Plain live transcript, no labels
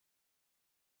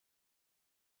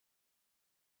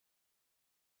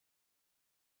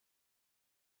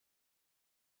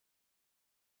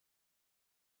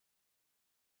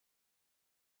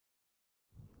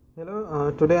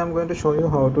Hello, today I'm going to show you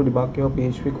how to debug your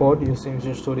PHP code using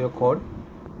Visual Studio Code,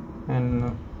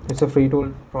 and it's a free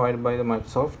tool provided by the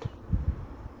Microsoft,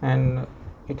 and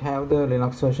it have the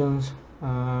Linux versions,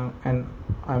 and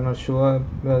I'm not sure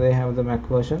whether they have the Mac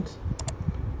versions,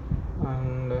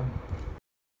 and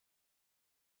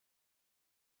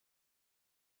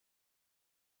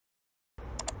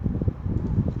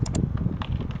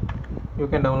you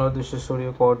can download the Visual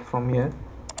Studio Code from here.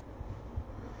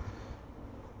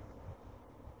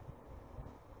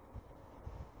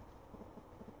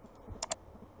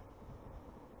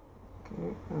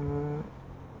 Okay,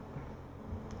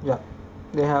 yeah,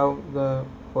 they have the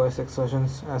OS X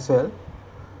versions as well,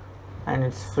 and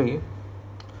it's free.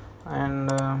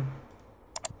 And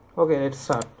okay, let's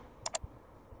start.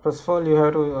 First of all, you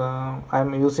have to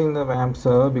I'm using the WAMP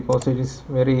server because it is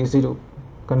very easy to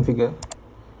configure.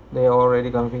 They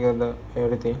already configured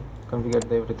everything.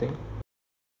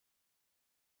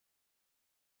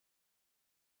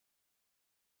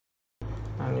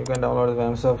 And you can download the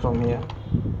WAMP server from here.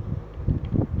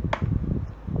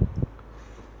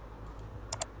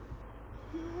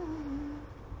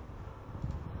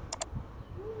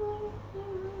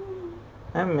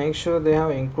 And make sure they have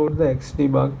included the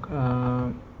Xdebug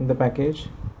in the package.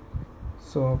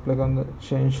 So click on the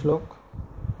change log,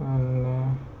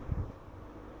 and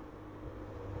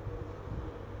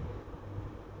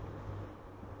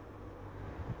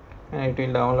it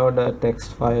will download a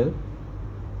text file.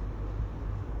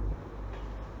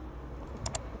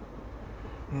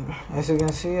 As you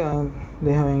can see,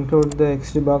 they have included the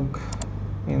Xdebug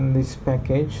in this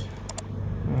package,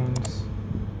 and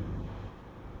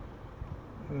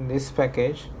in this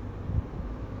package.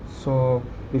 So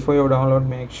before you download,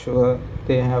 make sure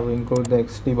they have included the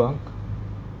Xdebug,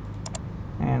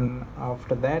 and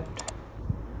after that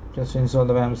just install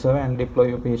the WAMP server and deploy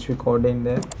your PHP code in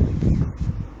there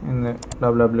in the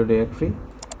www directory.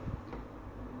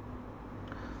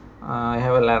 I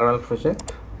have a Laravel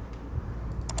project.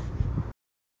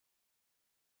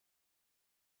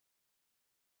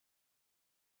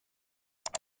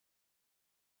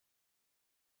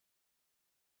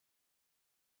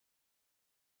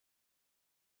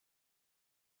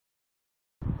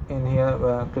 In here,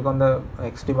 click on the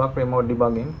Xdebug remote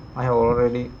debugging. I have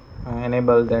already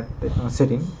enabled that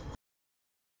setting.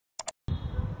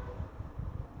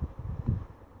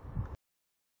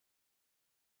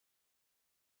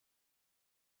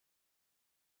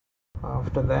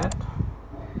 After that,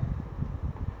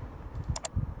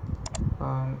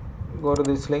 go to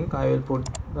this link. I will put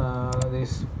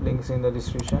these links in the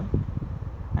description,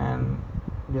 and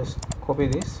just copy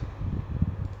this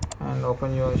and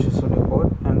open your Visual Studio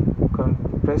Code and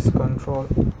press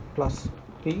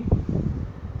Ctrl+P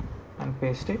and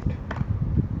paste it,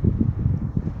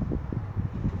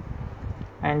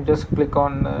 and just click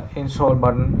on the install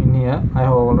button in here. I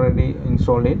have already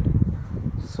installed it,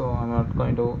 so I'm not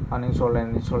going to uninstall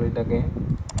and install it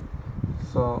again.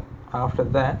 So after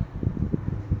that,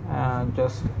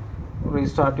 just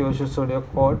restart your Visual Studio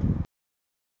Code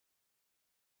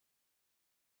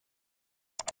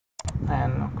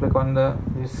and click on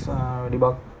this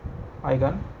debug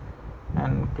icon,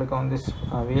 and click on this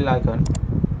wheel icon,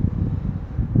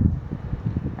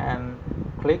 and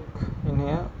click in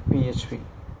here PHP.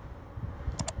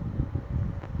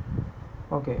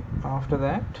 Okay, after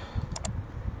that,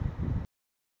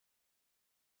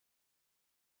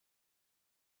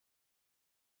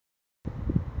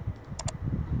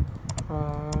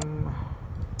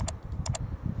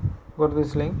 go to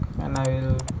this link, and I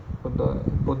will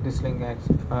put this link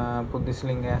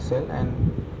as well, and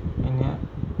in here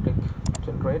click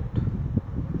generate,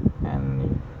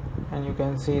 and you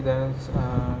can see there's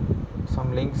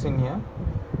some links in here.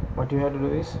 What you have to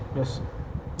do is just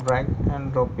drag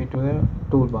and drop it to the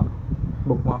toolbar,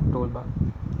 bookmark toolbar.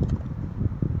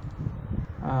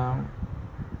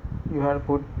 You have to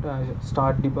put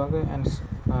start debugger and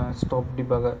stop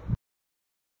debugger.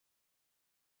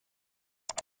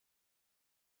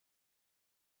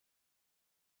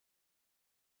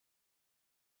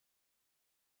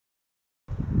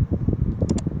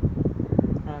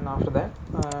 And after that,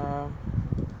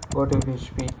 go to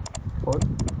PHP code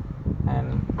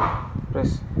and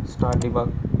press start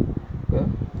debug here,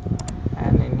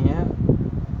 and in here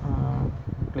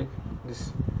click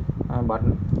this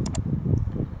button.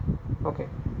 Okay,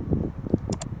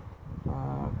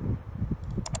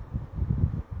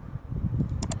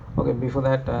 okay, before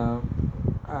that,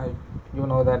 you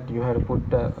know that you have to put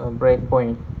a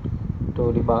breakpoint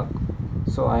to debug.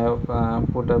 So I have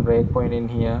put a breakpoint in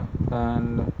here,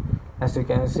 and as you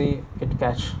can see, it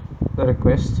catch the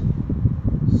request.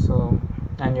 So,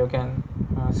 and you can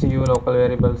CU local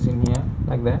variables in here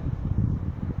like that,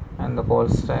 and the call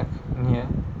stack in here.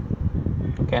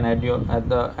 You can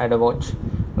add a watch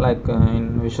like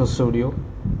in Visual Studio,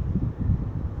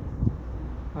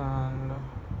 and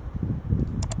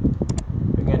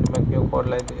you can make your code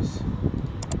like this.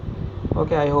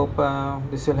 Okay, I hope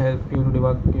this will help you to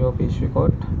debug your PHP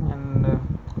code, and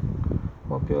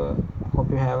hope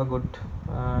you have a good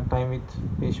time with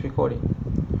PHP coding.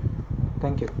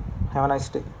 Thank you. Have a nice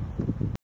day.